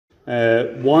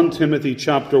1 Timothy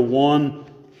chapter 1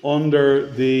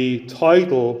 under the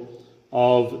title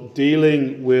of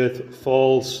dealing with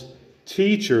false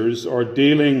teachers or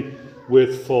dealing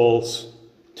with false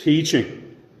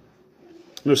teaching.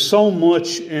 There's so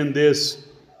much in this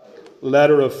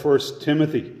letter of 1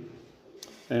 Timothy.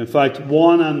 In fact,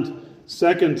 1 and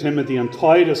 2 Timothy and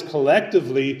Titus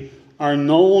collectively are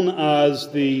known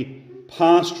as the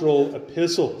pastoral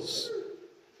epistles.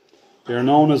 They are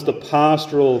known as the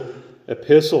pastoral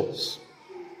epistles.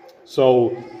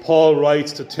 So Paul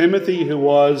writes to Timothy, who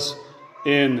was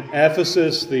in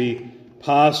Ephesus, the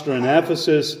pastor in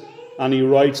Ephesus, and he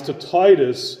writes to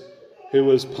Titus, who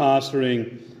was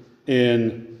pastoring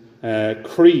in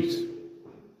Crete.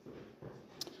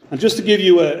 And just to give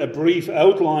you a brief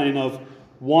outline of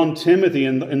 1 Timothy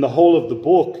in the whole of the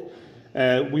book,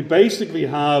 we basically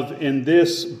have in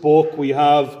this book, we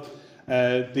have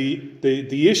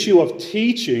the issue of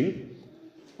teaching,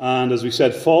 and as we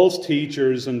said, false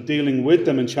teachers and dealing with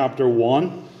them in chapter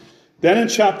 1. Then in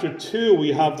chapter 2,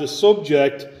 we have the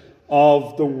subject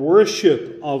of the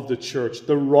worship of the church,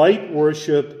 the right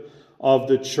worship of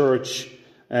the church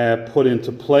put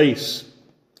into place.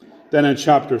 Then in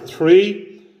chapter 3,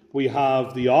 we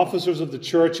have the officers of the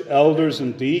church, elders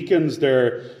and deacons,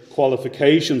 their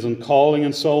qualifications and calling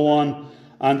and so on.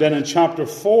 And then in chapter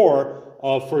 4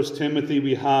 of 1 Timothy,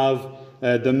 we have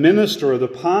the minister or the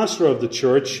pastor of the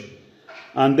church.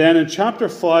 And then in chapter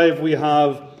 5, we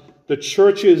have the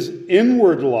church's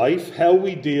inward life, how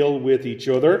we deal with each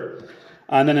other.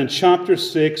 And then in chapter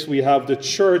 6, we have the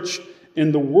church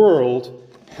in the world,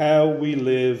 how we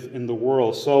live in the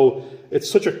world. So it's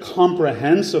such a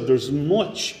comprehensive, there's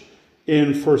much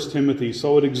in 1 Timothy.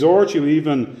 So it exhorts you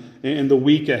even in the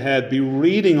week ahead, be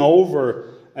reading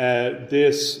over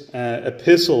this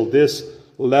epistle, this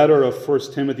letter of 1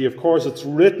 Timothy. Of course, it's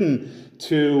written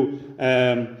to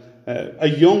a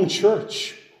young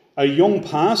church, a young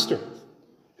pastor,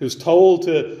 who's told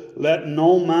to let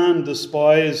no man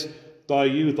despise thy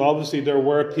youth. Obviously, there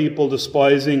were people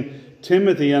despising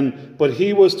Timothy, but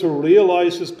he was to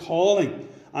realize his calling,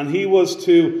 and he was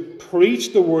to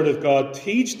preach the Word of God,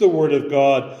 teach the Word of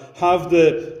God, have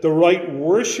the right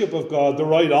worship of God, the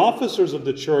right officers of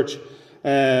the church,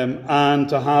 and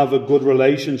to have a good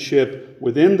relationship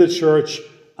within the church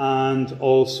and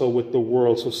also with the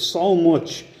world. So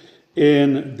much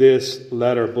in this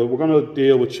letter, but we're going to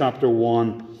deal with chapter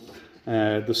 1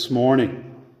 this morning.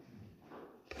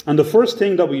 And the first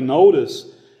thing that we notice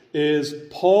is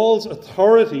Paul's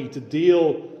authority to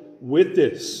deal with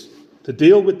this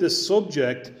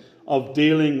subject of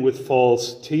dealing with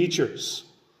false teachers.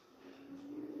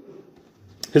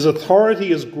 His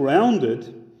authority is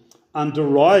grounded and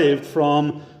derived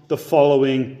from the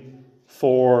following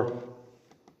 4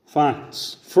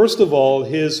 facts. First of all,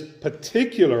 his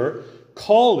particular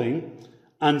calling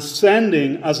and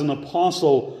sending as an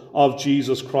apostle of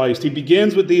Jesus Christ. He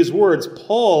begins with these words,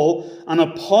 Paul, an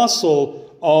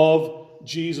apostle of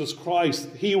Jesus Christ.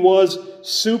 He was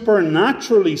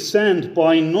supernaturally sent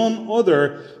by none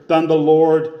other than the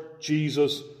Lord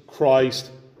Jesus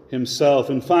Christ himself.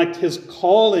 In fact, his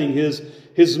calling,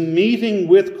 his meeting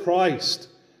with Christ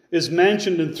is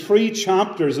mentioned in 3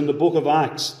 chapters in the book of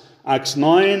Acts. Acts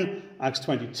 9, Acts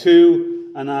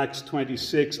 22, and Acts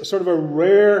 26. A sort of a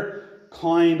rare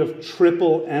kind of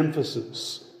triple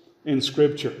emphasis in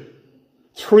Scripture.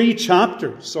 3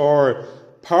 chapters, or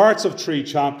parts of 3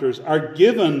 chapters, are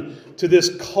given to this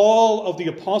call of the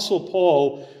Apostle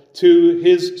Paul to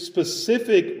his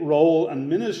specific role and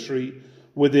ministry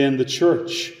within the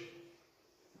church.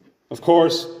 Of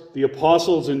course, the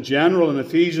apostles in general in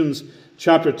Ephesians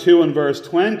chapter 2 and verse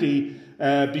 20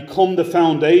 become the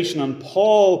foundation, and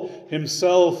Paul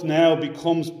himself now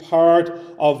becomes part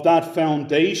of that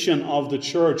foundation of the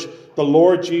church, the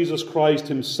Lord Jesus Christ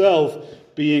himself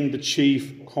being the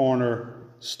chief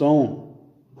cornerstone.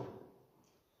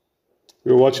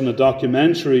 We were watching a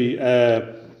documentary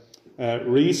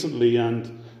recently,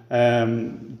 and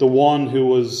the one who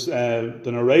was the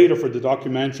narrator for the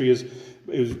documentary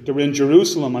they were in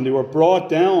Jerusalem, and they were brought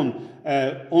down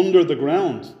under the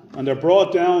ground, and they're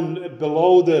brought down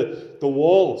below the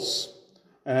walls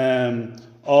in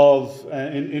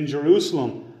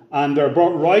Jerusalem, and they're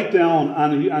brought right down,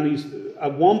 and he's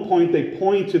at one point they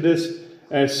point to this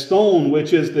stone,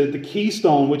 which is the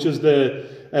keystone, which is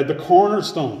the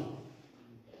cornerstone.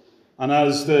 And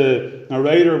as the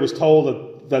narrator was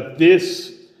told that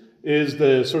this is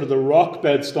the sort of the rock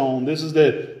bed stone, this is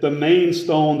the main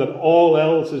stone that all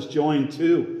else is joined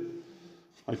to,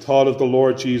 I thought of the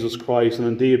Lord Jesus Christ. And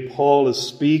indeed, Paul is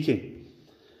speaking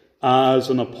as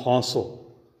an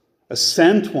apostle, a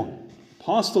sent one,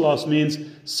 Apostolos means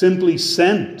simply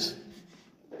sent.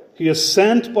 He is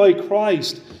sent by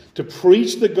Christ to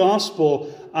preach the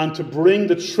gospel and to bring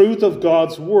the truth of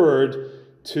God's word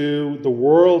to the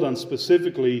world and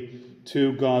specifically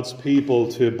to God's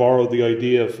people, to borrow the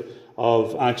idea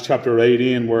of Acts chapter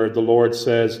 18, where the Lord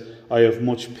says, I have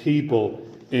much people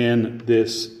in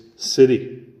this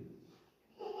city.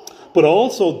 But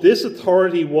also this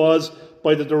authority was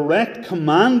by the direct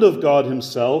command of God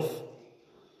himself.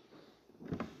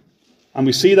 And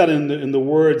we see that in the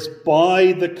words,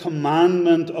 by the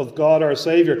commandment of God our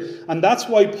Saviour. And that's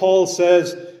why Paul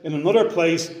says in another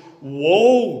place,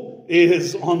 woe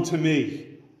is unto me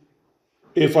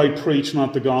if I preach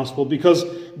not the gospel. Because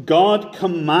God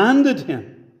commanded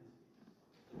him.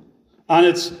 And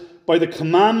it's by the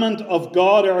commandment of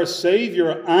God our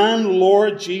Saviour and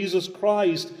Lord Jesus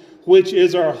Christ, which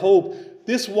is our hope.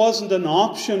 This wasn't an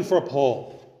option for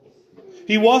Paul.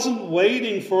 He wasn't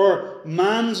waiting for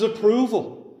man's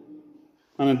approval.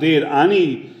 And indeed,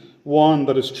 anyone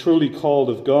that is truly called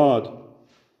of God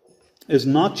is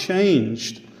not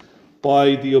changed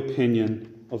by the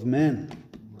opinion of men,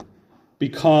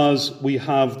 because we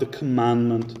have the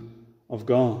commandment of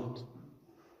God.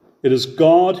 It is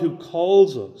God who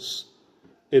calls us.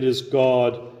 It is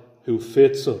God who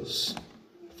fits us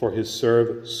for his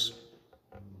service.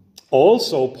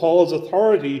 Also, Paul's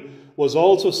authority was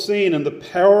also seen in the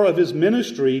power of his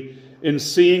ministry in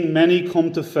seeing many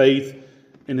come to faith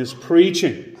in his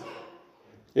preaching.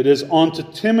 It is unto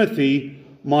Timothy,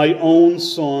 my own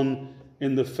son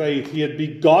in the faith. He had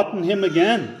begotten him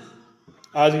again.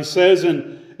 As he says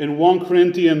in 1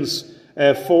 Corinthians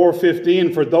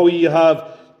 4:15, for though ye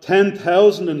have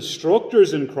 10,000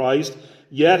 instructors in Christ,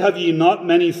 yet have ye not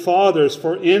many fathers,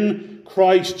 for in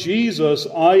Christ Jesus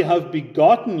I have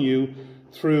begotten you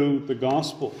through the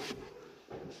gospel.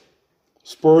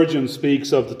 Spurgeon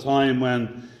speaks of the time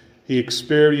when he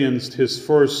experienced his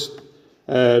first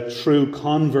true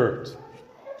convert,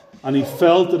 and he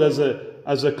felt it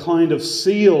as a kind of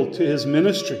seal to his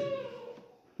ministry.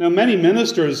 Now, many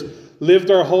ministers live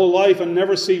their whole life and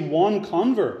never see one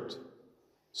convert.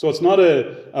 So it's not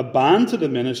a ban to the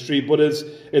ministry, but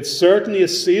it's certainly a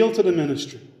seal to the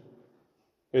ministry.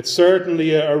 It's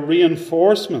certainly a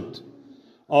reinforcement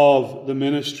of the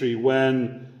ministry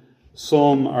when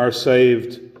some are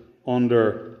saved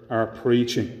under our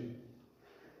preaching.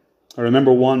 I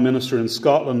remember one minister in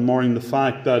Scotland mourning the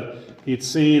fact that he'd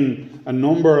seen a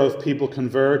number of people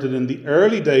converted in the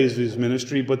early days of his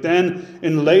ministry, but then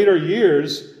in later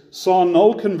years saw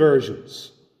no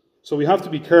conversions. So we have to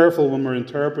be careful when we're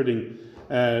interpreting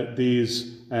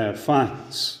these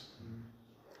facts.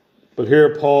 But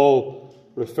here Paul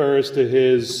refers to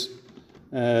his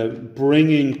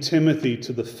bringing Timothy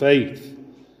to the faith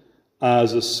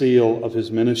as a seal of his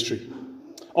ministry.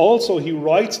 Also, he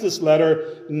writes this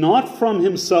letter not from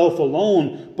himself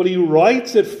alone, but he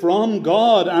writes it from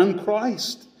God and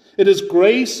Christ. It is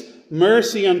grace,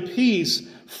 mercy, and peace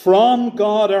from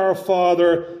God our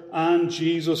Father and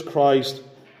Jesus Christ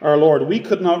our Lord. We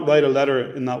could not write a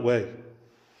letter in that way.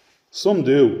 Some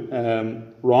do,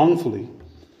 wrongfully.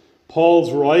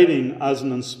 Paul's writing as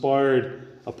an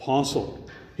inspired apostle.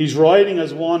 He's writing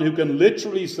as one who can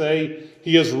literally say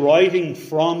he is writing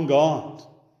from God.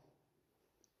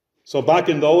 So back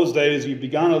in those days, you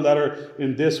began a letter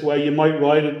in this way. You might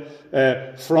write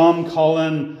it from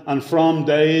Colin and from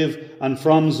Dave and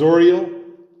from Zuriel.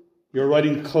 You're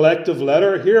writing collective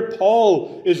letter. Here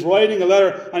Paul is writing a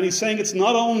letter, and he's saying it's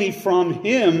not only from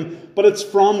him, but it's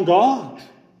from God.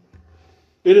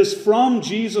 It is from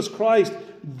Jesus Christ.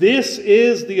 This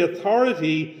is the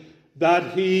authority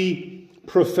that he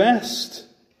professed.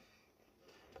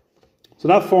 So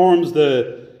that forms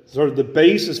the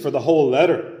basis for the whole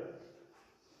letter.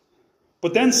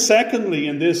 But then secondly,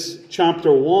 in this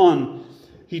chapter 1,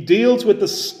 he deals with the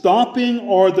stopping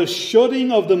or the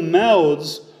shutting of the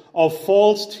mouths of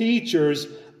false teachers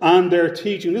and their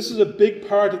teaching. This is a big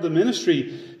part of the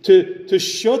ministry, to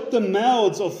shut the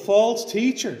mouths of false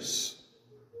teachers.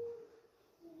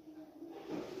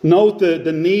 Note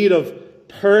the need of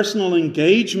personal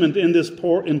engagement in this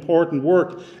important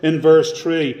work in verse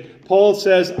 3. Paul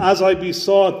says, as I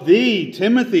besought thee,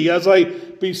 Timothy, as I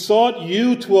besought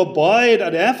you to abide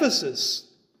at Ephesus,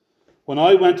 when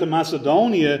I went to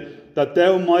Macedonia, that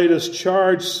thou mightest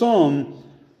charge some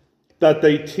that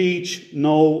they teach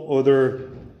no other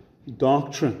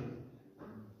doctrine.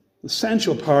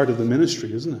 Essential part of the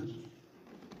ministry, isn't it?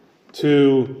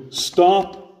 To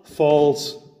stop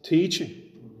false teaching.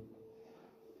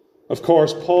 Of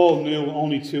course, Paul knew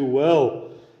only too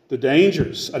well the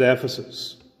dangers at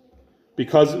Ephesus.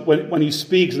 Because when he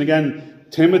speaks, and again,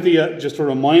 Timothy, just to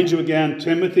remind you again,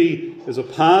 Timothy is a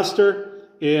pastor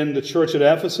in the church at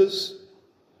Ephesus.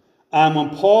 And when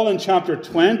Paul in chapter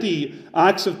 20,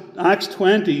 Acts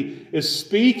 20, is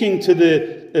speaking to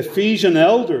the Ephesian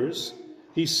elders,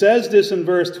 he says this in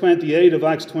verse 28 of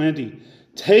Acts 20.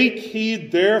 Take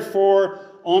heed therefore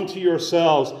unto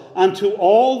yourselves and to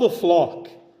all the flock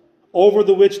over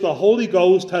the which the Holy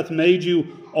Ghost hath made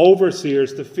you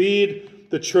overseers to feed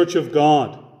the church of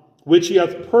God, which he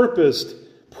hath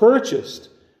purchased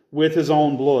with his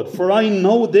own blood. For I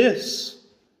know this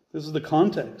is the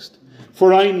context,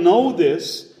 for I know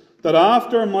this, that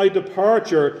after my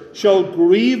departure shall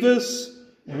grievous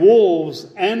wolves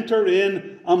enter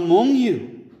in among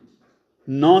you,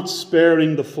 not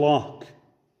sparing the flock,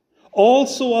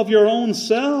 also of your own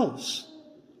selves.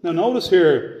 Now notice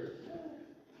here,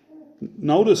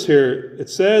 it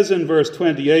says in verse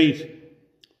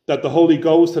 28 that the Holy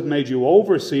Ghost had made you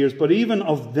overseers, but even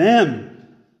of them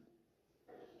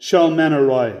shall men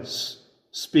arise,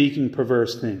 speaking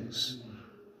perverse things,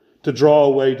 to draw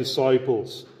away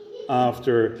disciples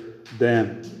after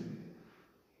them.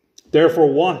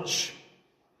 Therefore watch,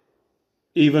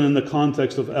 even in the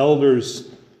context of elders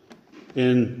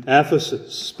in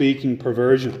Ephesus speaking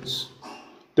perversions.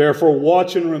 Therefore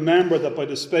watch and remember that by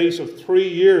the space of 3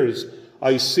 years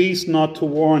I cease not to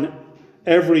warn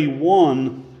every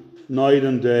one night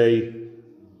and day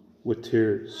with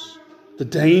tears. The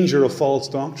danger of false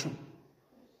doctrine.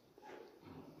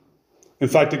 In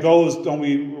fact, it goes, don't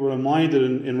we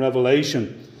reminded in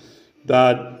Revelation,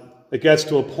 that it gets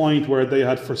to a point where they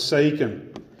had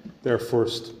forsaken their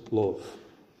first love.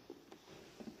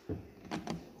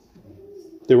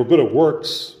 They were good at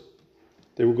works.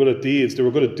 They were good at deeds. They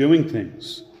were good at doing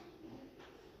things.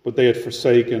 But they had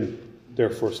forsaken their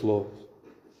first love.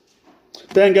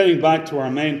 Then getting back to our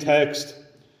main text,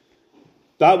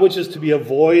 that which is to be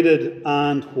avoided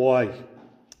and why.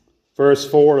 Verse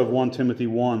 4 of 1 Timothy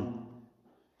 1.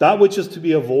 That which is to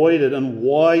be avoided, and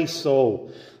why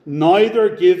so?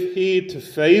 Neither give heed to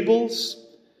fables,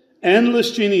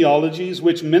 endless genealogies,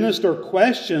 which minister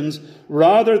questions,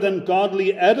 rather than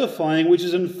godly edifying, which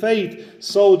is in faith,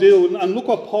 so do. And look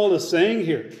what Paul is saying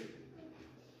here.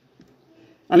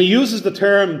 And he uses the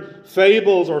term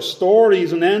fables or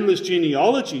stories and endless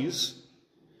genealogies,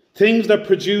 things that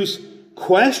produce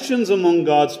questions among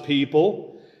God's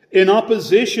people, in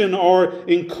opposition or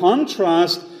in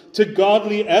contrast to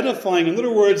godly edifying. In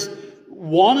other words,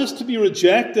 one is to be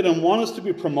rejected and one is to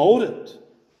be promoted.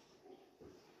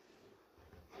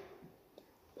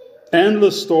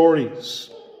 Endless stories,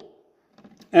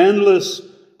 endless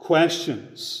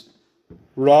questions,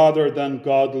 rather than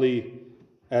godly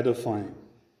edifying.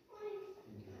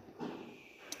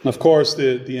 And of course,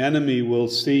 the enemy will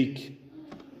seek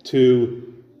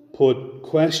to put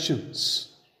questions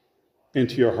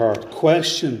into your heart,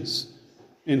 questions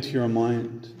into your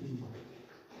mind.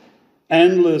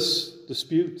 Endless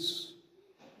disputes,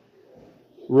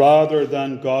 rather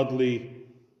than godly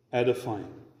edifying.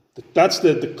 That's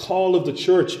the call of the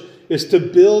church, is to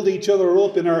build each other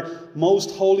up in our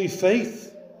most holy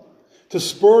faith, to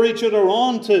spur each other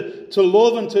on to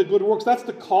love and to good works. That's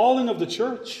the calling of the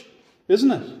church,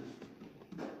 isn't it?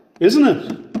 Isn't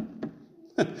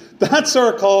it? That's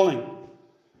our calling.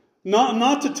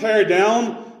 Not to tear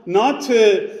down, not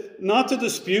to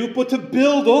dispute, but to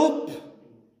build up.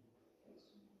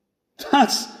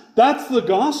 That's the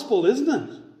gospel, isn't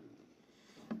it?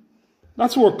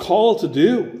 That's what we're called to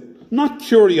do. Not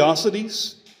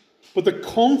curiosities, but the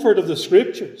comfort of the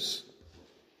Scriptures.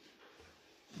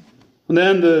 And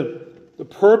then the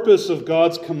purpose of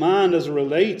God's command as it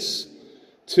relates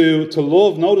to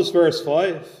love. Notice verse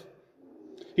 5.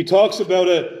 He talks about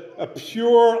a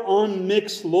pure,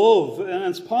 unmixed love. And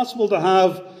it's possible to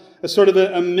have a sort of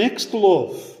a mixed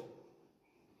love,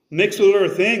 mixed with other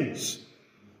things.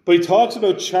 But he talks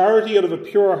about charity out of a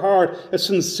pure heart, a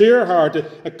sincere heart,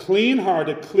 a clean heart,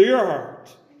 a clear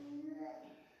heart.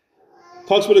 He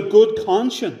talks about a good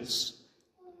conscience.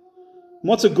 And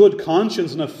what's a good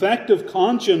conscience? An effective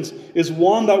conscience is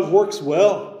one that works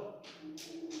well.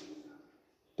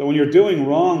 That when you're doing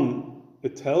wrong,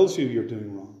 it tells you you're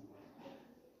doing wrong.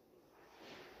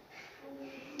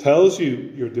 It tells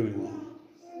you you're doing wrong.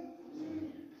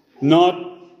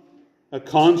 Not a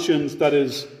conscience that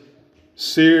is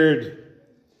seared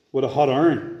with a hot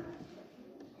iron,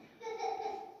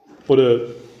 but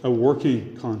a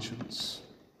working conscience,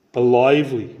 a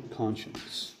lively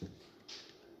conscience.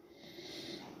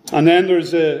 And then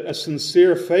there's a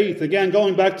sincere faith. Again,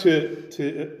 going back to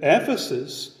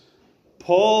Ephesus,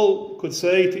 Paul could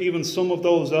say to even some of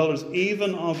those elders,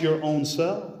 even of your own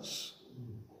selves.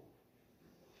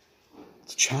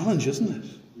 It's a challenge, isn't it?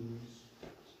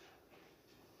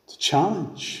 It's a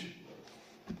challenge.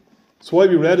 That's why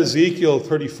we read Ezekiel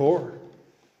 34.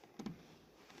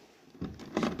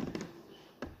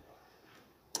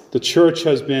 The church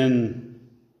has been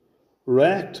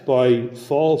wrecked by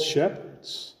false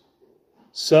shepherds,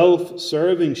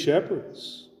 self-serving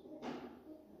shepherds,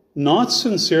 not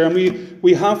sincere. And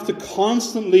we have to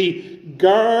constantly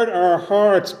guard our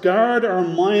hearts, guard our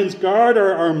minds, guard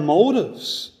our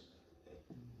motives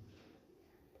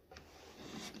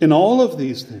in all of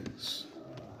these things.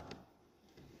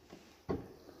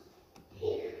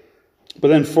 But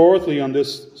then fourthly, on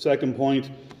this second point,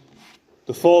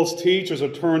 the false teachers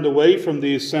are turned away from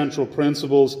these central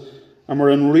principles and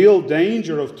we're in real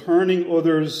danger of turning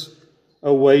others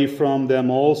away from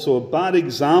them also. A bad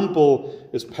example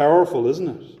is powerful, isn't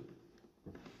it?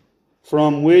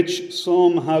 From which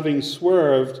some, having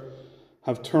swerved,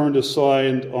 have turned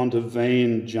aside onto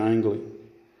vain jangling,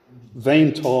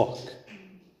 vain talk,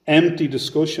 empty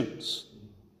discussions,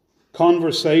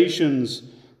 conversations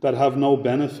that have no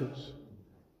benefit.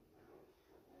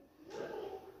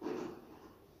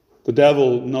 The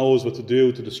devil knows what to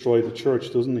do to destroy the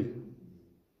church, doesn't he?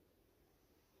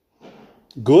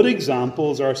 Good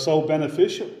examples are so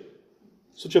beneficial,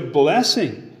 such a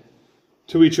blessing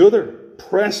to each other,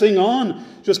 pressing on,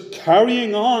 just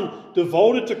carrying on,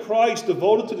 devoted to Christ,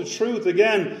 devoted to the truth.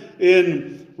 Again,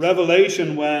 in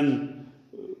Revelation, when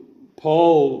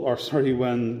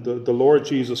the Lord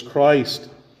Jesus Christ,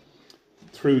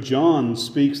 through John,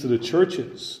 speaks to the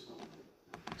churches,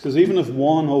 he says, even if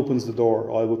one opens the door,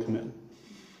 I will come in.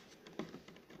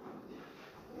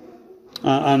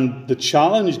 And the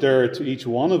challenge there to each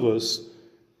one of us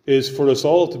is for us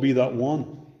all to be that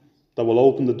one that will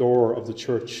open the door of the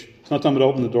church. It's not time to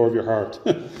open the door of your heart.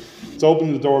 It's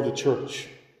opening the door of the church.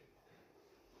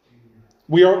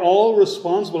 We are all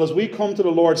responsible. As we come to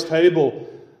the Lord's table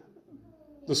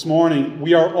this morning,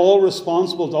 we are all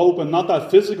responsible to open, not that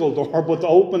physical door, but to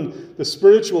open the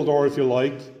spiritual door, if you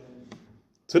like,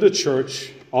 to the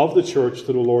church, of the church,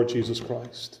 to the Lord Jesus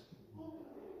Christ.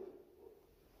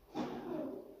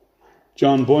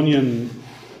 John Bunyan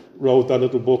wrote that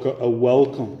little book, A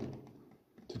Welcome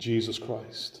to Jesus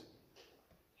Christ.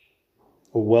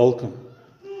 A welcome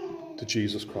to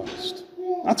Jesus Christ.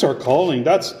 That's our calling.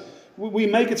 We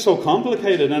make it so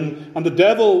complicated, and the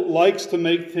devil likes to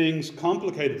make things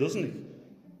complicated, doesn't he?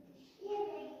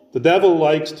 The devil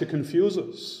likes to confuse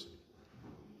us.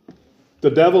 The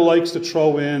devil likes to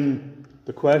throw in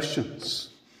the questions.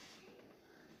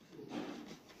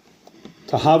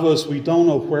 To have us, we don't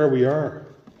know where we are.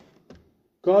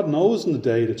 God knows in the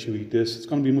day that you eat this, it's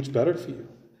going to be much better for you.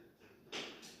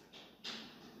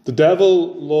 The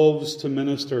devil loves to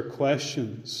minister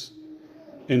questions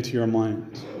into your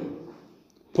mind.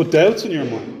 Put doubts in your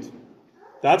mind.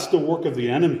 That's the work of the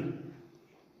enemy.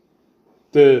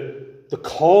 The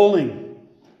calling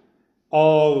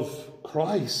of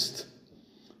Christ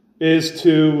is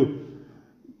to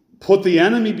put the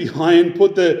enemy behind,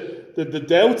 put the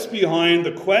doubts behind,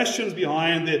 the questions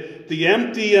behind, the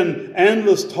empty and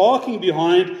endless talking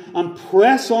behind, and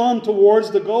press on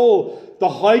towards the goal, the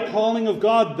high calling of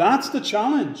God. That's the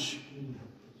challenge.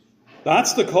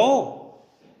 That's the call.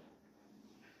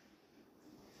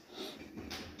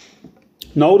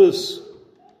 Notice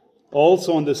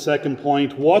also on the second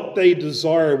point, what they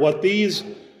desire, what these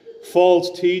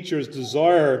false teachers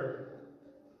desire,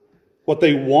 what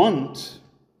they want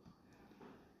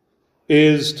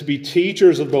is to be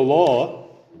teachers of the law,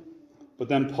 but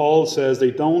then Paul says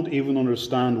they don't even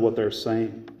understand what they're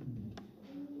saying.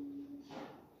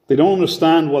 They don't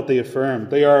understand what they affirm.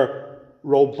 They are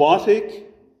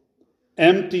robotic,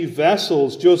 empty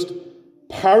vessels, just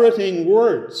parroting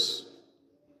words.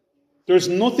 There's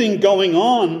nothing going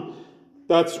on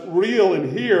that's real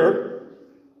in here.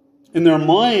 In their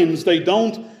minds, they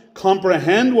don't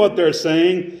comprehend what they're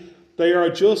saying. They are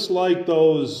just like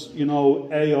those,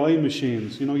 AI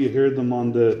machines. You hear them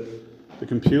on the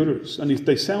computers, and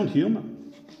they sound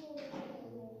human.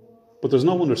 But there's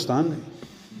no understanding.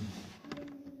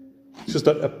 It's just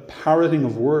a parroting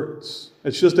of words.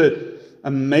 It's just a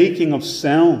making of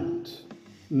sound.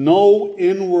 No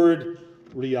inward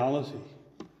reality.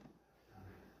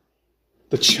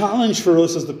 The challenge for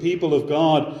us as the people of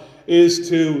God is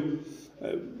to,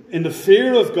 in the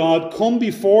fear of God, come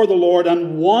before the Lord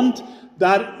and want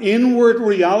that inward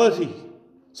reality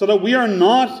so that we are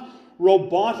not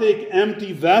robotic,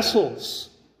 empty vessels,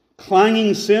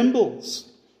 clanging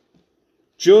cymbals,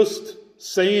 just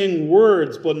saying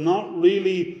words but not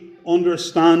really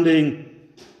understanding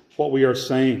what we are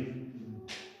saying.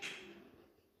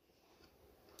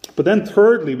 But But then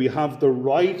thirdly, we have the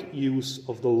right use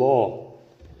of the law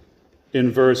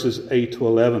in verses 8 to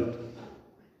 11.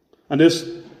 And this,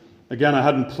 again, I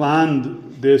hadn't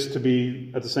planned this to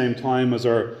be at the same time as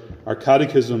our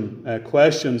catechism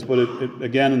questions, but it,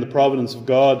 again, in the providence of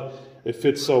God, it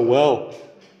fits so well.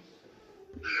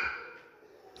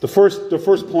 The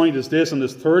first point is this, and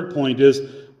this third point is,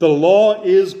 the law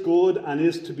is good and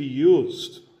is to be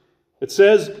used. It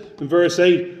says in verse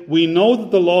 8, we know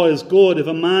that the law is good if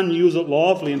a man use it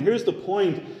lawfully. And here's the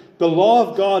point. The law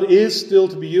of God is still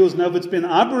to be used. Now, if it's been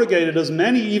abrogated, as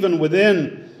many even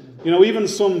within, even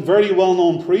some very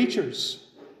well-known preachers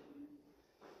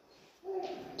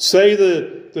say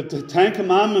the Ten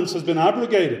Commandments has been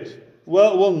abrogated.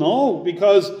 Well, no,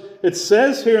 because it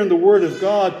says here in the Word of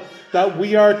God that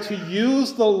we are to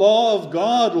use the law of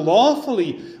God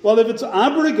lawfully. Well, if it's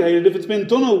abrogated, if it's been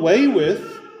done away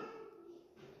with,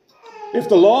 if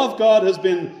the law of God has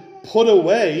been put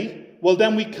away, well,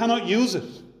 then we cannot use it.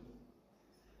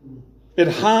 It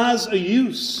has a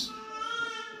use.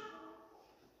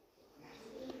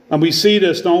 And we see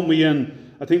this, don't we,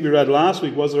 in, I think we read last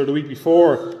week, was it, or the week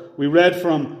before? We read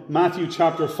from Matthew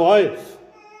chapter 5.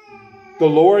 The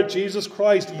Lord Jesus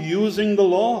Christ using the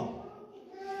law.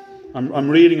 I'm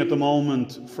reading at the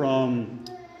moment from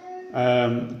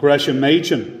Gresham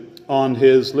Machen on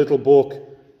his little book,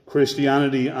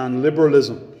 Christianity and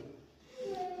Liberalism.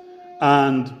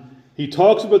 And he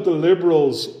talks about the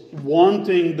liberals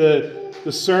wanting the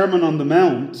Sermon on the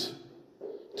Mount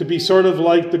to be sort of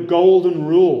like the golden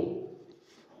rule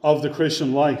of the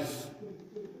Christian life.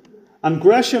 And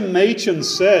Gresham Machen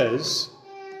says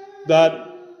that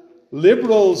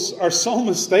liberals are so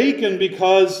mistaken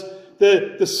because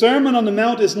the Sermon on the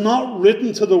Mount is not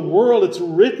written to the world, it's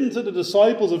written to the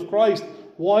disciples of Christ.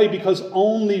 Why? Because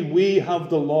only we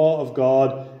have the law of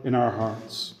God in our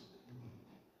hearts.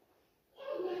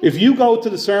 If you go to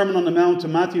the Sermon on the Mount, to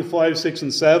Matthew 5, 6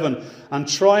 and 7, and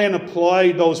try and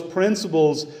apply those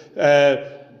principles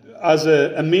as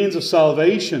a means of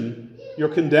salvation, you're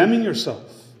condemning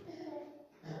yourself.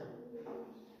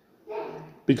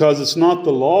 Because it's not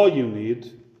the law you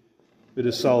need, it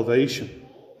is salvation.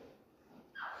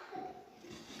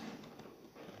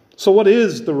 So what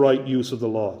is the right use of the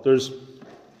law? There's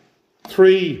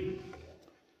three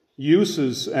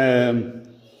uses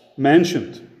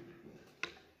mentioned.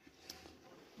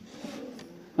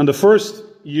 And the first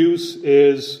use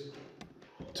is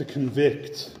to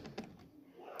convict.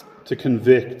 To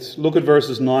convict. Look at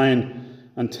verses 9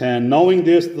 and 10. Knowing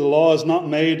this, the law is not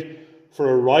made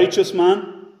for a righteous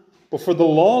man, but for the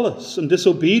lawless and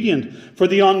disobedient, for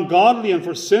the ungodly and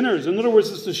for sinners. In other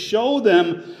words, it's to show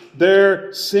them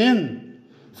their sin.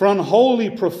 For unholy,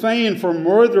 profane, for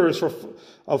murderers,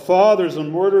 of fathers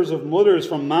and murderers of mothers,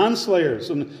 for manslayers.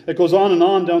 And it goes on and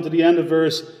on down to the end of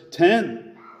verse 10.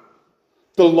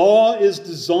 The law is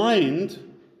designed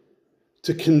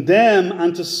to condemn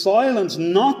and to silence,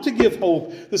 not to give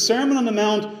hope. The Sermon on the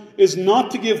Mount is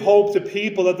not to give hope to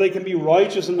people that they can be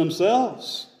righteous in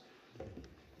themselves,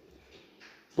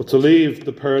 but to leave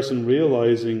the person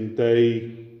realizing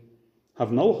they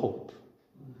have no hope.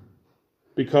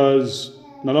 Because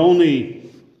not only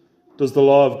does the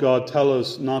law of God tell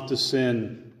us not to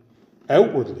sin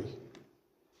outwardly,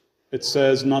 it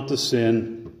says not to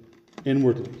sin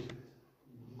inwardly.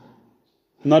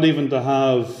 Not even to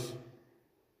have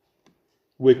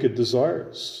wicked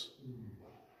desires,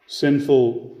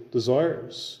 sinful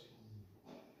desires.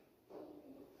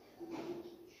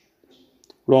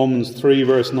 Romans 3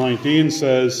 verse 19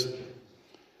 says,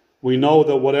 we know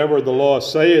that whatever the law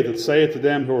saith, it saith to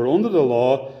them who are under the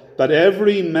law, that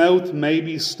every mouth may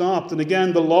be stopped. And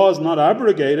again, the law is not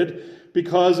abrogated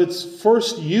because its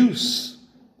first use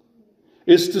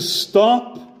is to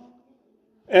stop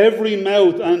every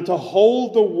mouth and to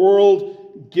hold the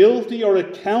world guilty or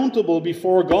accountable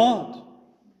before God.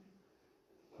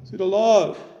 See, the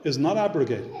law is not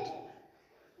abrogated.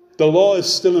 The law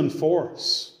is still in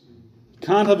force. You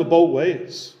can't have it both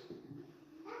ways.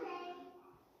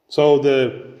 So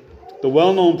the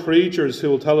well-known preachers who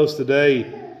will tell us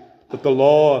today that the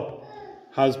law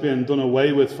has been done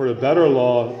away with for a better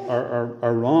law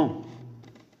are wrong.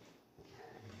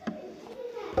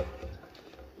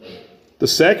 The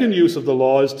second use of the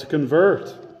law is to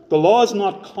convert. The law is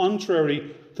not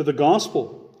contrary to the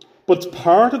gospel, but it's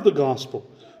part of the gospel.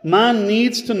 Man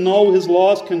needs to know his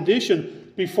law's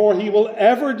condition before he will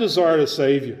ever desire a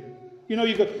Saviour. You know,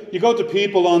 you go to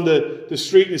people on the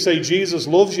street and you say, Jesus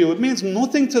loves you. It means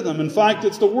nothing to them. In fact,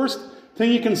 it's the worst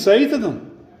thing you can say to them.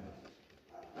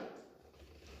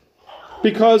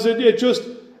 Because it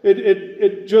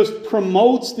just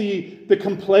promotes the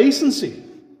complacency.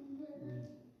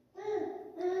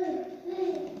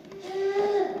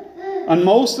 And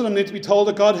most of them need to be told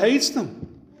that God hates them.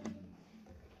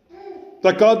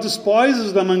 That God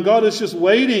despises them and God is just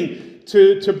waiting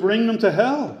to bring them to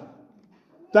hell.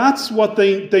 That's what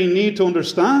they need to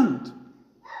understand.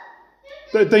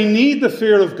 They need the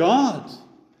fear of God.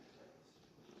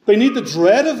 They need the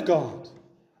dread of God.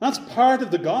 That's part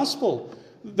of the gospel.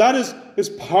 That is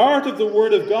part of the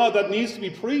Word of God that needs to be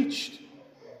preached.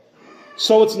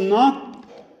 So it's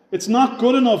not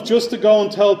good enough just to go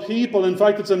and tell people. In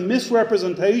fact, it's a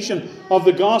misrepresentation of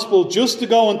the gospel just to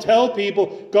go and tell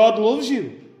people God loves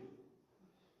you.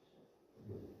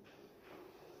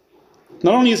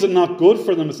 Not only is it not good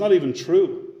for them, it's not even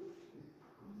true.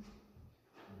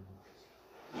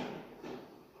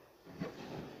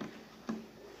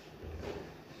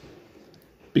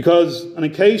 Because, and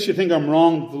in case you think I'm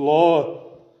wrong, the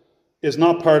law is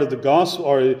not part of the gospel,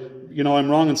 or, I'm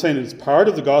wrong in saying it's part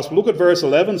of the gospel. Look at verse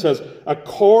 11, says,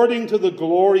 according to the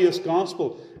glorious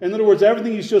gospel. In other words,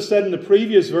 everything he's just said in the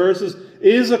previous verses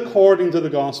is according to the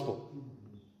gospel.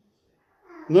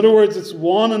 In other words, it's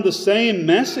one and the same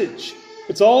message.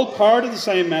 It's all part of the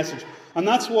same message. And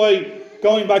that's why,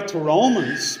 going back to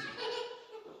Romans,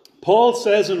 Paul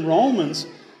says in Romans,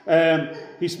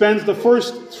 he spends the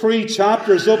first 3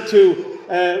 chapters up to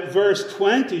verse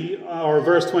 20, or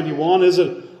verse 21, is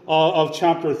it, of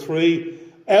chapter 3,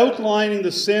 outlining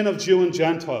the sin of Jew and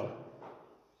Gentile.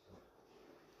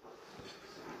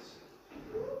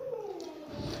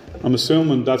 I'm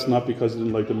assuming that's not because he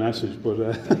didn't like the message,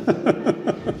 but...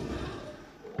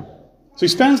 So he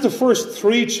spends the first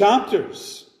 3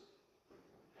 chapters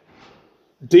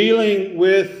dealing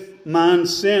with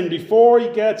man's sin before he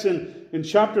gets in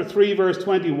chapter 3, verse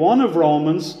 21 of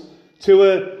Romans, to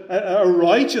a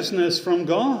righteousness from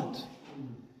God.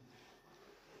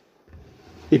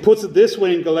 He puts it this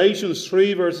way in Galatians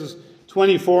 3, verses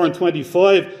 24 and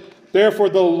 25. Therefore,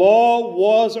 the law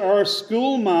was our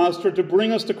schoolmaster to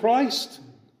bring us to Christ.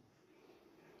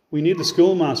 We need the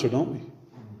schoolmaster, don't we?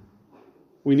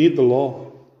 We need the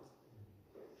law.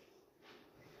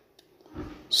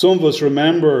 Some of us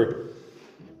remember,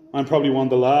 I'm probably one of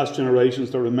the last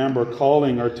generations that remember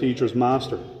calling our teachers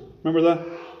master. Remember that?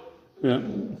 Yeah.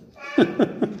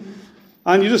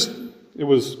 And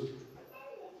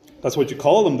that's what you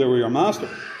call them. They were your master.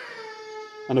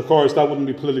 And of course, that wouldn't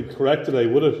be politically correct today,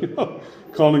 would it?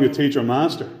 Calling a teacher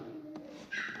master.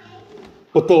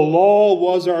 But the law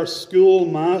was our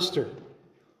schoolmaster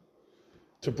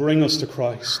to bring us to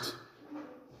Christ.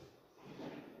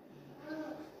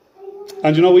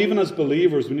 And even as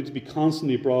believers, we need to be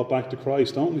constantly brought back to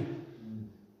Christ, don't we?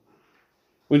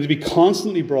 We need to be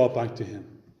constantly brought back to Him.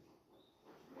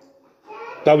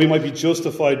 That we might be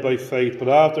justified by faith. But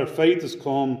after faith has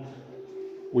come,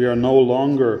 we are no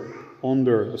longer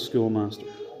under a schoolmaster.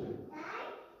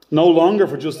 No longer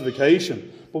for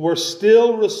justification. But we're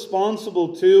still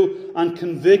responsible to and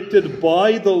convicted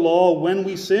by the law when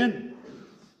we sin.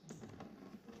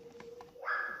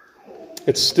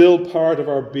 It's still part of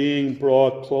our being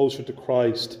brought closer to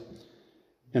Christ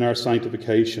in our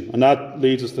sanctification. And that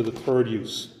leads us to the third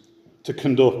use, to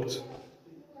conduct.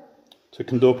 To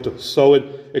conduct us. So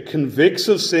it convicts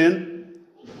of sin,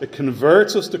 it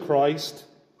converts us to Christ,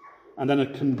 and then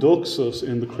it conducts us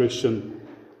in the Christian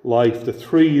life. The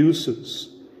 3 uses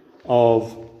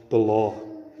of the law.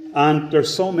 And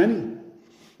there's so many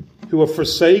who have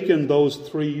forsaken those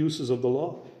 3 uses of the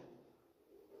law.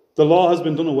 The law has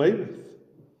been done away with.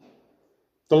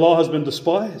 The law has been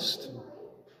despised.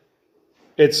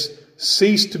 It's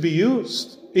ceased to be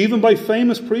used, even by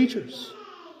famous preachers.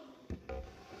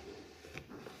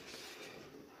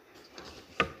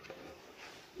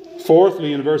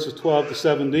 Fourthly, in verses 12 to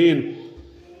 17,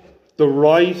 the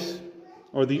right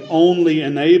or the only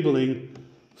enabling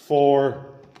for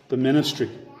the ministry.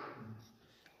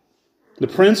 The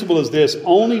principle is this: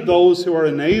 only those who are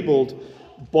enabled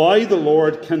by the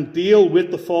Lord can deal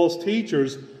with the false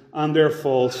teachers and their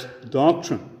false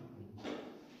doctrine.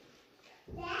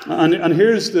 And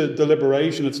here's the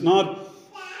deliberation. It's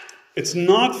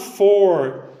not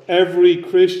for every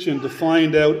Christian to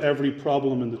find out every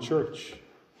problem in the church.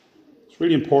 It's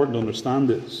really important to understand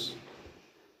this.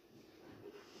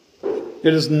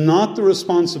 It is not the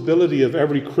responsibility of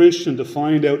every Christian to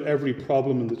find out every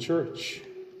problem in the church.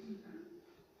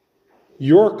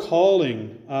 Your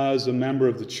calling as a member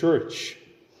of the church,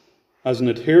 as an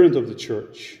adherent of the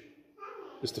church,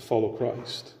 is to follow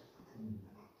Christ.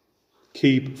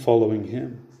 Keep following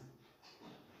Him.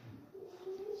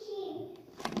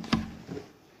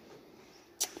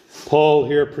 Paul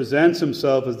here presents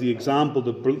himself as the example,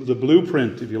 the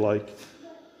blueprint, if you like.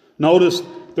 Notice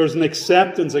there's an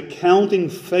acceptance, a counting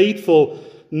faithful,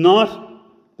 not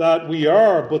that we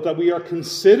are, but that we are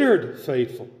considered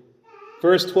faithful.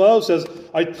 Verse 12 says,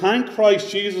 I thank Christ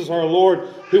Jesus our Lord,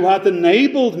 who hath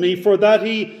enabled me, for that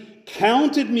he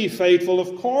counted me faithful.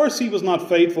 Of course he was not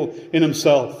faithful in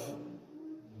himself.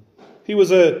 He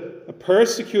was a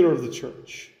persecutor of the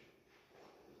church.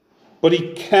 But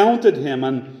he counted him,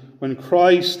 and when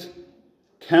Christ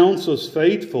counts us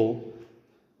faithful,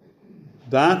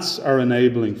 that's our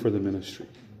enabling for the ministry.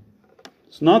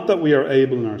 It's not that we are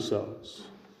able in ourselves.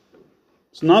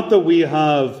 It's not that we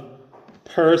have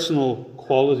personal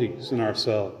qualities in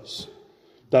ourselves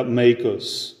that make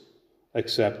us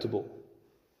acceptable.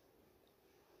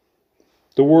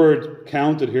 The word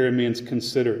counted here means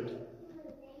considered.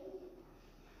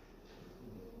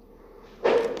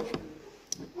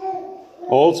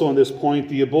 Also on this point,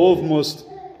 the above must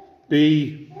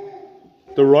be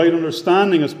the right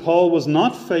understanding, as Paul was not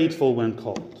faithful when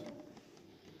called.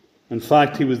 In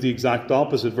fact, he was the exact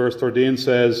opposite. Verse 13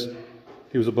 says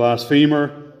he was a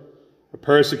blasphemer, a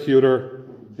persecutor,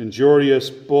 injurious,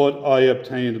 but I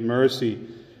obtained mercy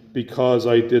because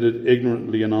I did it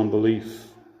ignorantly in unbelief.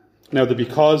 Now, the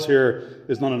because here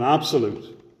is not an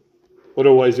absolute.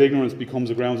 Otherwise, ignorance becomes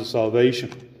a ground of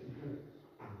salvation.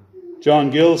 John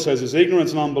Gill says his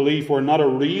ignorance and unbelief were not a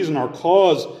reason or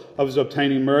cause of his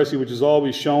obtaining mercy, which is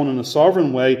always shown in a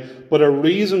sovereign way, but a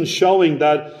reason showing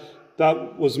that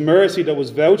was mercy that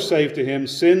was vouchsafed to him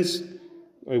since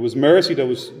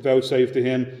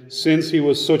he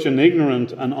was such an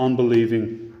ignorant and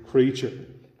unbelieving creature.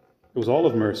 It was all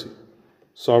of mercy,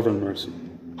 sovereign mercy.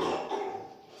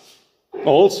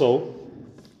 Also,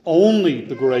 only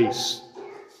the grace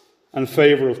and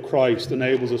favour of Christ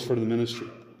enables us for the ministry.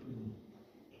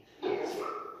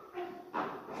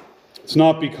 It's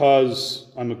not because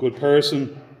I'm a good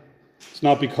person. It's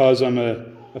not because I'm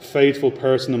a faithful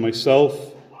person in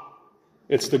myself.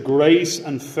 It's the grace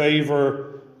and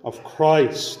favour of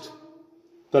Christ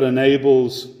that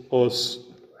enables us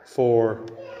for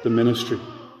the ministry.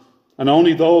 And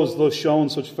only those thus shown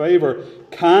such favour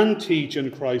can teach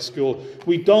in Christ's school.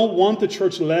 We don't want the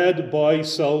church led by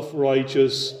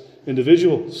self-righteous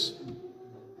individuals,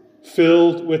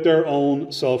 filled with their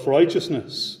own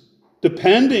self-righteousness,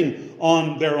 depending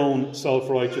on their own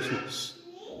self-righteousness.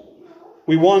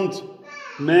 We want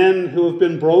men who have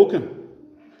been broken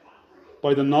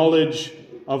by the knowledge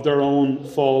of their own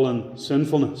fallen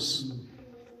sinfulness,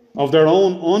 of their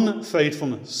own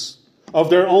unfaithfulness,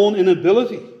 of their own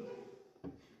inability,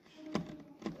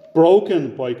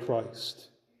 broken by Christ,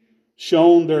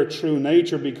 shown their true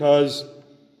nature, because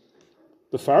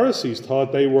the Pharisees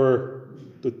thought they were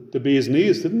the bee's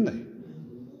knees, didn't they?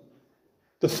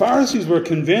 The Pharisees were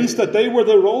convinced that they were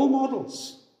the role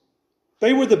models.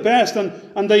 They were the best,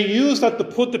 and they used that to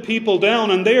put the people down,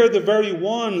 and they are the very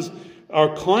ones,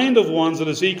 or kind of ones, that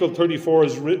Ezekiel 34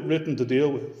 is written to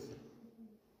deal with.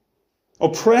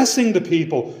 Oppressing the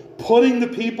people, putting the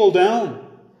people down,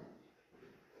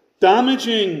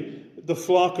 damaging the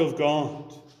flock of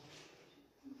God,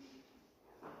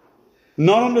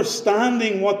 not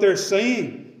understanding what they're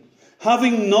saying,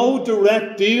 having no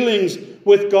direct dealings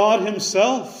with God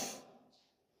himself,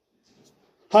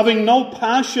 having no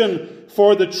passion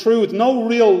for the truth, no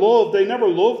real love. They never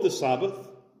loved the Sabbath.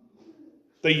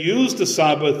 They used the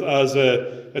Sabbath as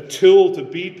a tool to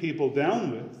beat people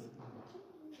down with.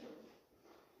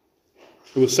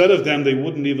 It was said of them they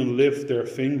wouldn't even lift their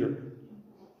finger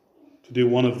to do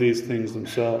one of these things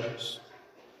themselves.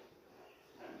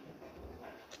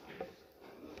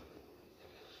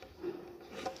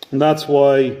 And that's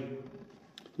why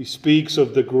he speaks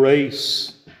of the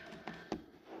grace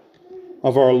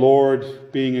of our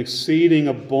Lord being exceeding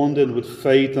abundant with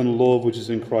faith and love which is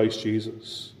in Christ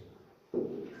Jesus.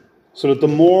 So that the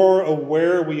more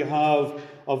aware we have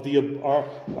of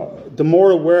the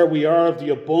more aware we are of the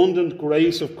abundant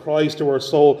grace of Christ to our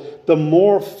soul, the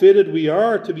more fitted we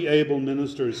are to be able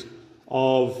ministers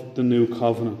of the new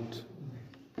covenant.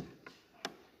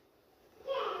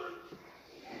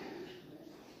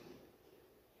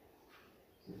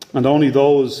 And only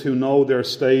those who know their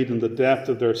state and the depth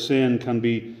of their sin can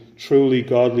be truly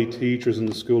godly teachers in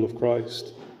the school of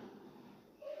Christ.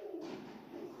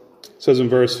 It says in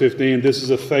verse 15, this is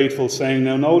a faithful saying.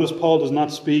 Now notice Paul does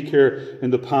not speak here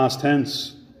in the past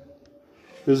tense.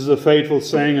 This is a faithful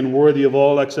saying and worthy of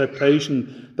all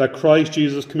acceptation, that Christ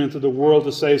Jesus came into the world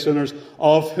to save sinners,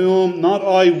 of whom not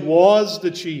I was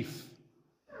the chief,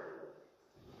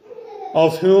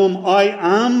 of whom I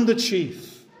am the chief.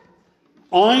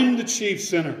 I'm the chief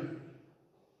sinner.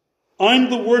 I'm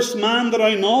the worst man that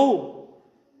I know.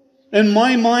 In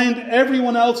my mind,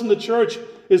 everyone else in the church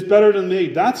is better than me.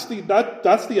 That's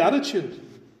the attitude.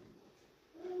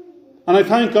 And I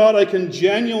thank God I can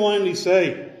genuinely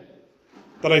say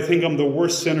that I think I'm the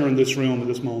worst sinner in this room at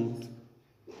this moment.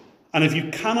 And if you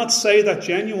cannot say that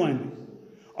genuinely,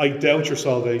 I doubt your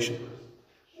salvation.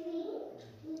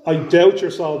 I doubt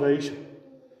your salvation.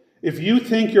 If you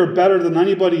think you're better than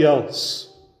anybody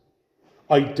else,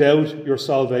 I doubt your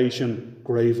salvation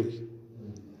gravely.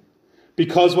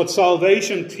 Because what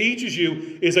salvation teaches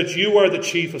you is that you are the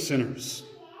chief of sinners.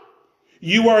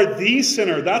 You are the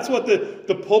sinner. That's what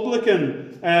the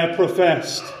publican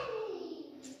professed.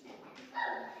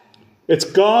 It's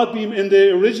God being, in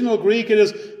the original Greek it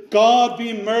is, God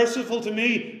be merciful to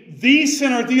me, the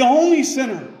sinner, the only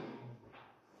sinner.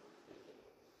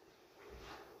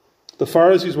 The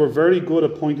Pharisees were very good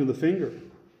at pointing the finger.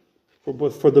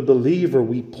 But for the believer,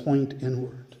 we point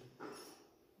inward.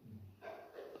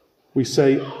 We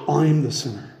say, I'm the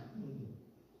sinner.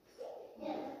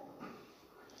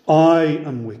 I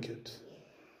am wicked.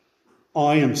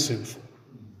 I am sinful.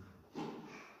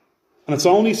 And it's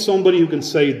only somebody who can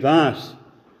say that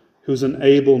who's an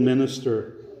able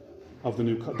minister of the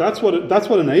new covenant. That's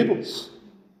what enables.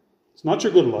 It's not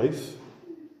your good life.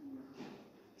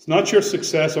 It's not your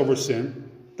success over sin.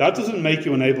 That doesn't make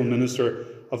you an able minister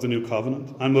of the new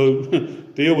covenant. And we'll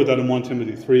deal with that in 1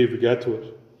 Timothy 3 if we get to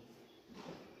it.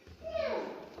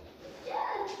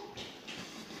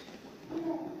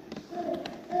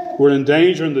 We're in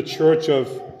danger in the church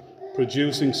of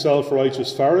producing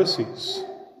self-righteous Pharisees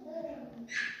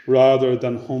rather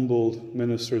than humbled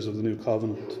ministers of the new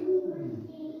covenant.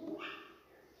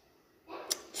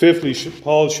 Fifthly,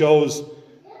 Paul shows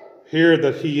here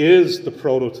that he is the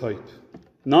prototype,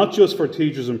 not just for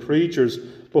teachers and preachers,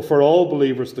 but for all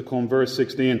believers to come. Verse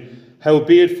 16,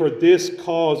 howbeit for this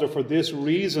cause or for this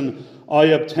reason I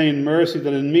obtained mercy,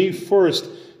 that in me first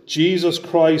Jesus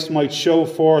Christ might show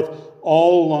forth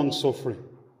all long-suffering,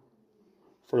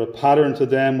 for a pattern to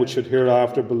them which should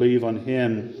hereafter believe on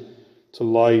him to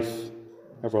life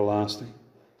everlasting.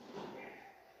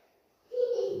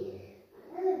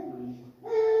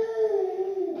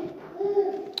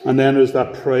 And then there's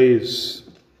that praise,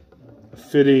 a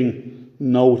fitting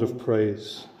note of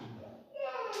praise.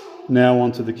 Now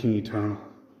unto the King eternal,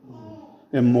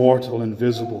 immortal,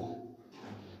 invisible,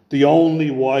 the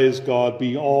only wise God,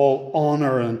 be all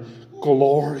honour and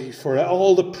glory, for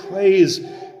all the praise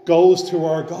goes to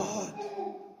our God.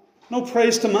 No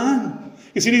praise to man.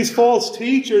 You see, these false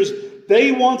teachers,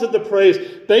 they wanted the praise.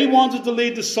 They wanted to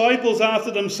lead disciples after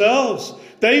themselves.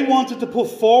 They wanted to put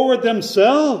forward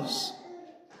themselves.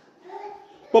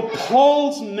 But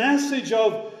Paul's message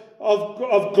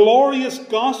of glorious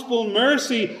gospel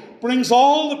mercy brings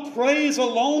all the praise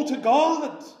alone to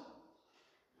God.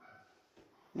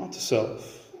 Not to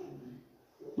self.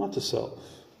 Not to self.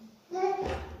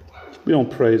 We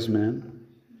don't praise men.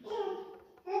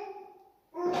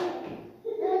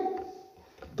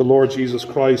 The Lord Jesus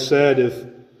Christ said,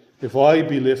 if I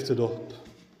be lifted up,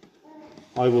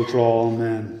 I will draw all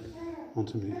men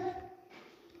unto me.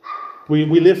 We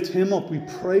lift him up, we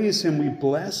praise him, we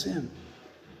bless him.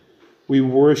 We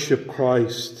worship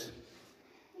Christ.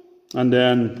 And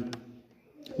then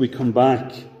we come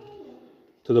back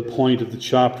to the point of the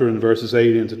chapter in verses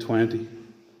 18 to 20.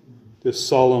 This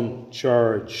solemn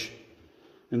charge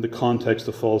in the context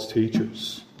of false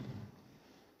teachers.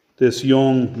 This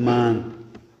young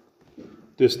man,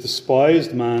 this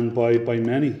despised man by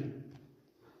many.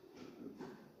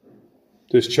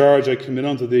 This charge I commit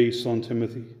unto thee, son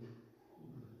Timothy,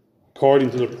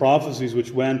 according to the prophecies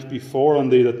which went before on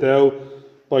thee, that thou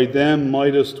by them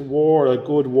mightest war a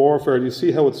good warfare. Do you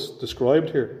see how it's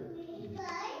described here?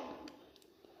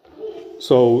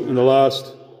 So in the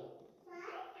last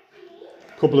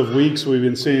couple of weeks we've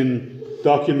been seeing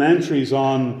documentaries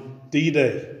on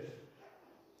D-Day,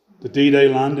 the D-Day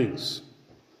landings.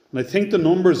 And I think the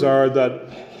numbers are that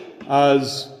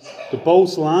as the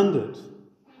boats landed,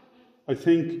 I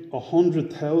think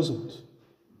 100,000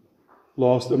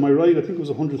 lost. Am I right? I think it was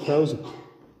 100,000.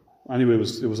 Anyway, it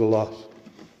was a lot.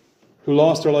 Who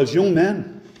lost their lives. Young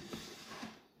men.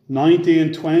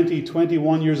 19, 20,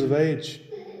 21 years of age.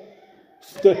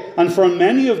 And for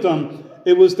many of them,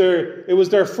 it was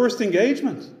their first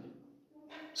engagement.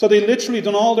 So they literally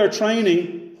done all their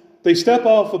training. They step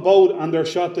off a boat and they're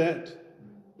shot dead.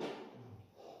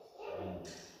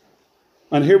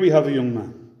 And here we have a young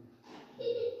man.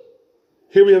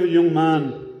 Here we have a young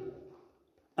man,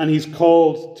 and he's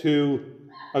called to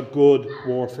a good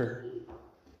warfare.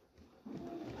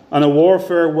 And a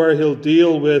warfare where he'll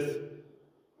deal with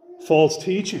false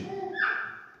teaching.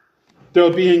 There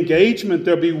will be engagement,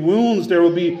 there will be wounds, there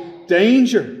will be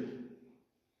danger.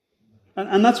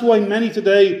 And that's why many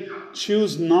today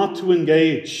choose not to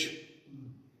engage.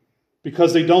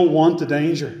 because they don't want the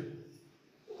danger.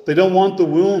 They don't want the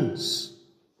wounds.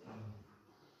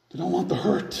 They don't want the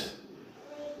hurt.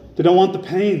 They don't want the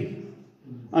pain.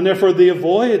 And therefore they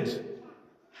avoid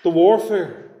the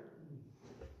warfare.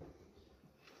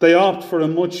 They opt for a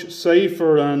much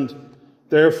safer and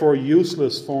therefore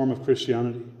useless form of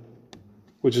Christianity,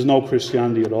 which is no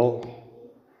Christianity at all.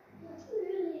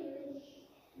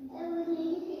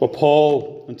 But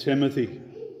Paul and Timothy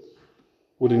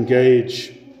would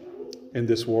engage in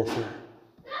this warfare.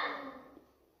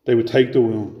 They would take the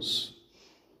wounds.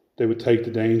 They would take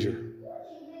the danger.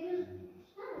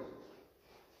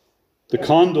 The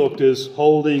conduct is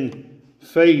holding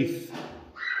faith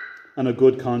and a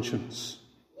good conscience.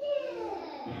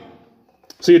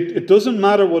 See, it doesn't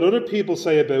matter what other people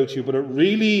say about you, but it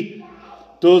really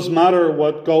does matter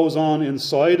what goes on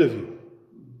inside of you.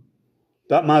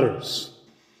 That matters.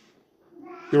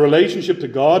 Your relationship to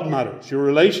God matters. Your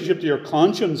relationship to your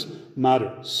conscience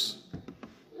matters.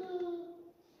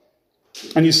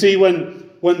 And you see,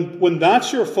 when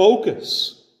that's your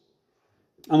focus,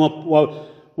 and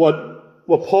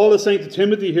what Paul is saying to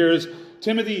Timothy here is,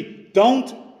 Timothy,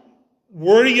 don't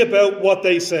worry about what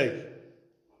they say,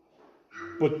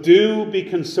 but do be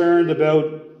concerned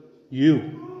about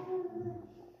you,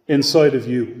 inside of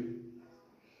you.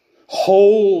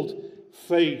 Hold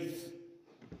faith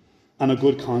and a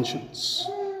good conscience.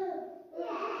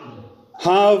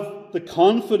 Have the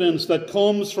confidence that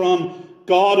comes from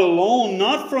God alone,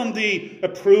 not from the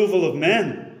approval of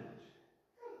men,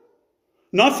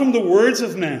 not from the words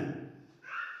of men,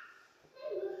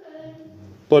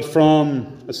 but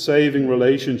from a saving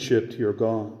relationship to your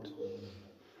God.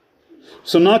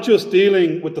 So not just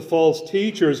dealing with the false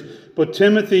teachers, but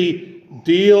Timothy,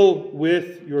 deal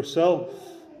with yourself.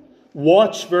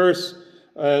 Watch 2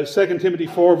 Timothy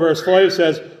 4 verse 5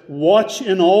 says, watch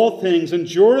in all things,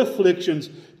 endure afflictions,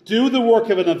 do the work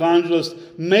of an evangelist,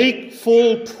 make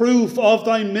full proof of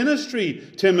thy ministry,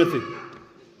 Timothy.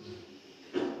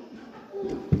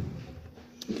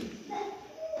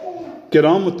 Get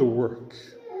on with the work.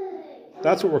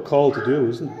 That's what we're called to do,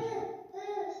 isn't it?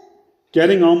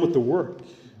 Getting on with the work.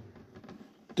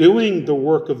 Doing the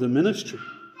work of the ministry.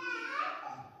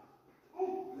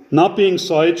 Not being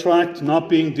sidetracked, not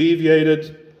being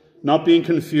deviated, not being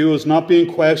confused, not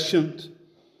being questioned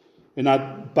in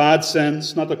that bad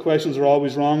sense. Not that questions are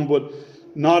always wrong, but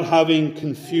not having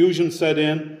confusion set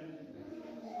in.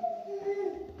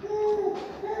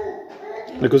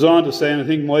 It goes on to say, and I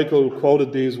think Michael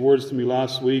quoted these words to me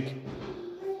last week,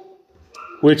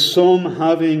 which some,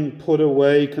 having put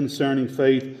away concerning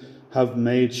faith, have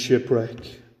made shipwreck.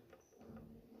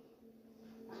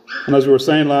 And as we were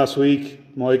saying last week,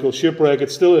 Michael, shipwreck,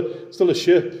 it's still a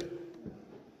ship,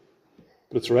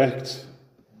 but it's wrecked.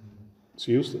 It's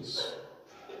useless.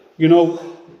 You know,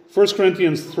 1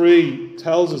 Corinthians 3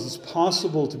 tells us it's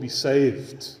possible to be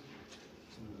saved,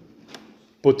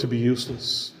 but to be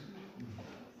useless.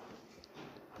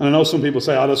 And I know some people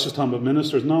say, that's just talking about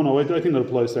ministers. No, I think that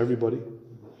applies to everybody. I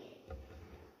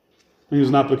think there's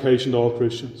an application to all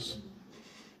Christians.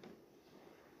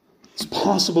 It's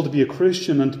possible to be a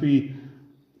Christian and to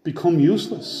become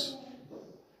useless,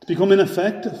 to become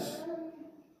ineffective.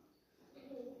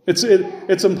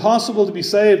 It's impossible to be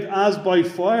saved as by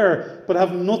fire, but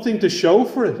have nothing to show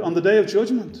for it on the day of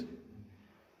judgment.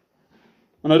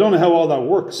 And I don't know how all that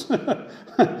works.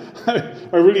 I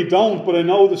really don't, but I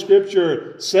know the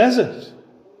Scripture says it.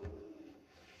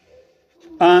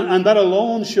 And that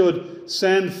alone should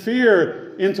send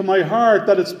fear into my heart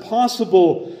that it's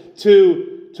possible to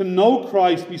know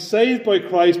Christ, be saved by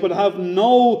Christ, but have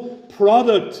no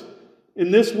product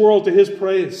in this world to His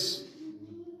praise.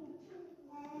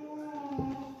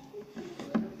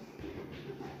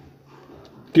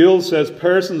 Gill says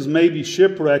persons may be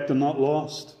shipwrecked and not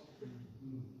lost.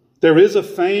 There is a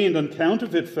feigned and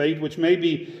counterfeit faith which may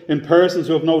be in persons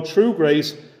who have no true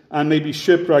grace and may be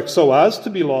shipwrecked so as to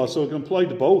be lost. So it can apply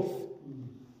to both.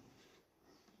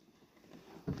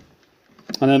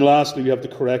 And then lastly, we have the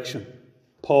correction.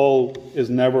 Paul is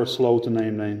never slow to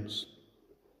name names.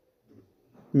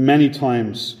 Many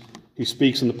times he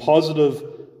speaks in the positive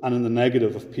and in the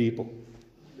negative of people,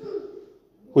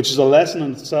 which is a lesson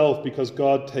in itself because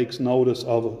God takes notice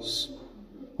of us.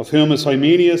 Of whom is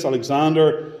Hymenaeus,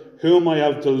 Alexander, whom I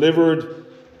have delivered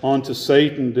unto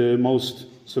Satan, the most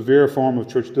severe form of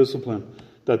church discipline,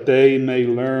 that they may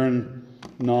learn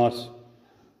not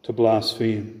to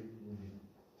blaspheme.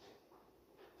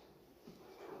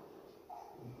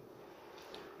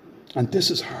 And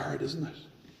this is hard, isn't it?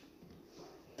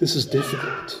 This is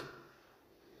difficult.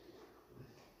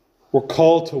 We're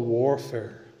called to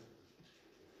warfare.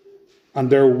 And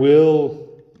there will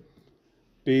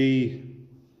be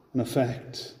an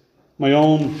effect. My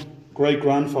own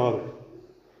great-grandfather,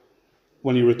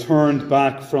 when he returned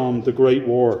back from the Great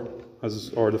War,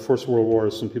 or the First World War,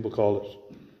 as some people call it,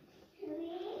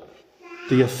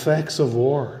 the effects of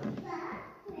war.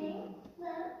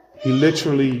 He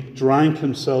literally drank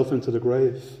himself into the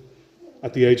grave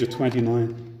at the age of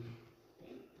 29.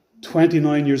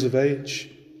 29 years of age,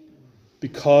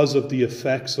 because of the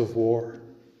effects of war.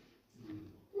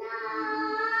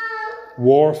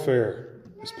 Warfare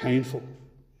is painful.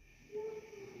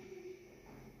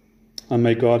 And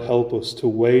may God help us to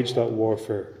wage that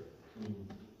warfare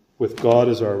with God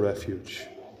as our refuge,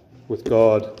 with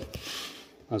God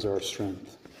as our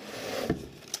strength.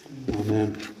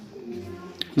 Amen.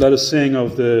 Let us sing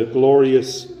of the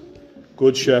glorious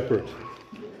Good Shepherd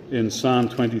in Psalm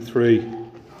 23.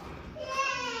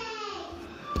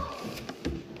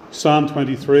 Psalm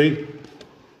 23.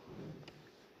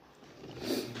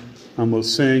 And we'll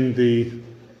sing the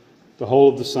whole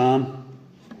of the psalm.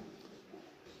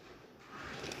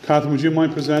 Catherine, would you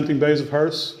mind presenting Bays of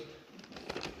Harris?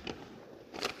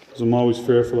 Because I'm always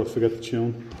fearful I forget the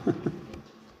tune.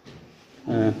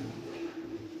 Yeah.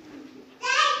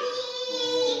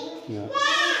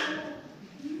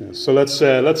 So let's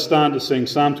stand to sing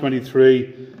Psalm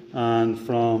 23 and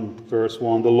from verse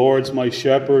 1. The Lord's my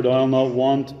shepherd, I'll not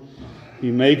want.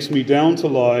 He makes me down to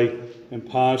lie in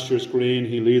pastures green.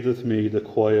 He leadeth me the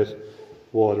quiet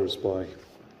waters by.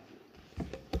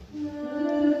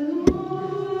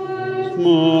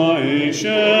 My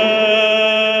shepherd,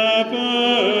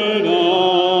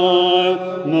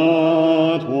 I'll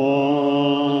not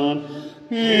want.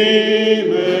 He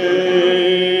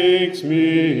makes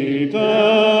me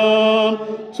down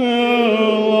to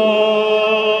lie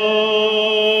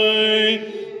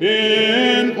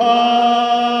in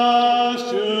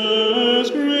pastures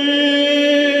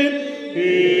green. He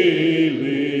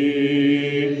leadeth me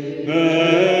the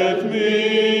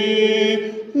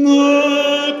quiet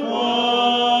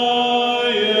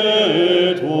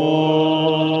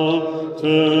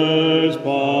waters by.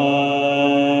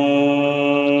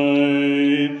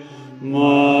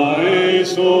 My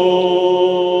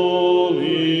soul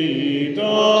he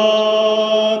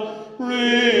doth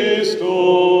restore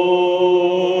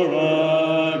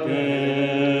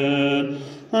again,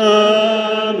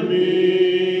 and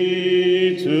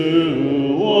me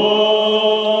to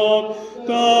walk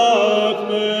doth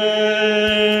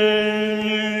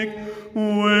make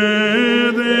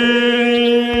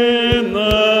within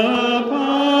the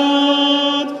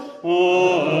path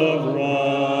of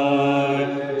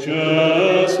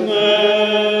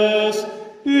righteousness,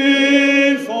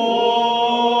 in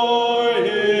for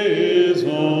his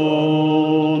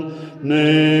own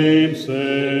name's sake.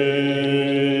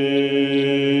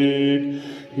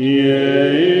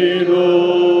 Yea,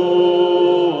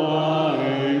 though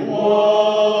I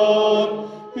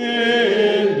walk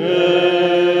in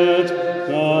death's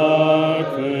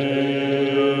dark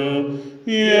vale,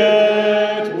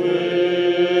 yet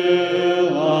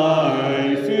will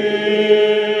I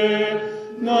fear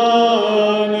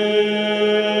none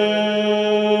ill,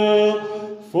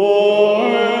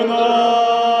 for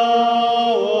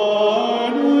thou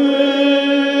art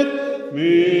with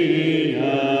me,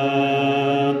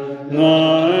 and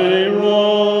thy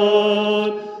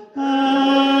rod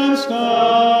and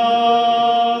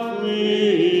staff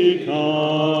me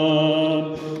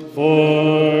comfort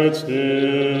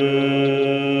still.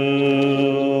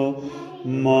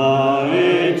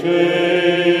 My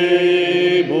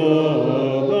table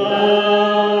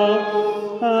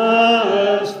thou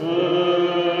hast furnished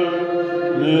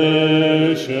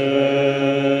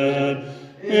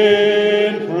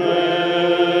in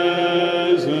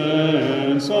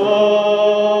presence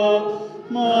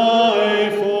of my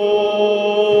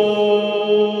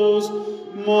foes.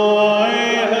 My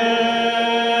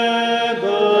head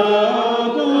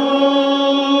thou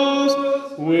dost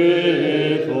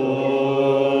with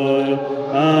oil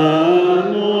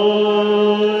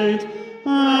anoint,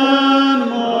 and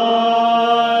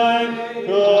my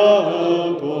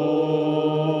cup overflows.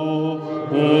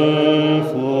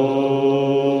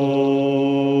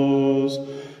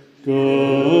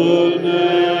 Goodness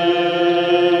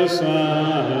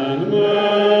and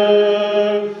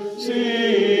mercy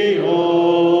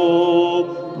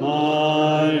all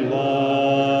my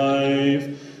life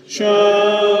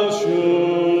shall surely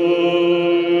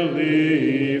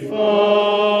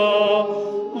follow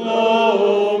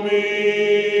me,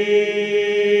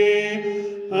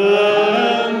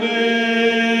 and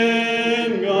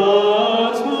in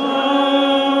God's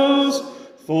house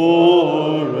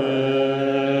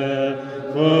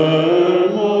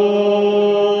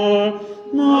forevermore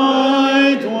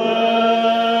my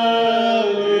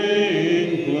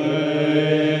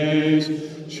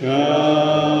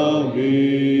shall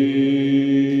be.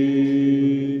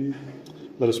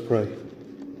 Let us pray.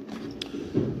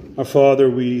 Our Father,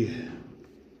 we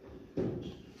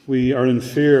are in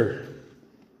fear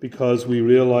because we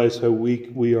realize how weak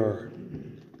we are.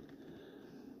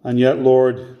 And yet,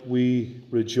 Lord, we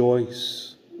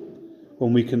rejoice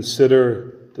when we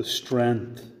consider the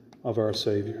strength of our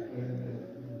Saviour,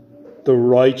 the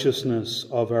righteousness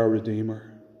of our Redeemer,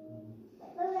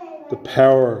 the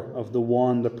power of the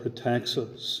one that protects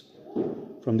us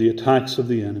from the attacks of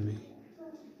the enemy.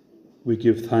 We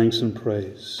give thanks and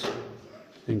praise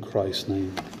in Christ's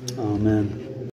name. Amen.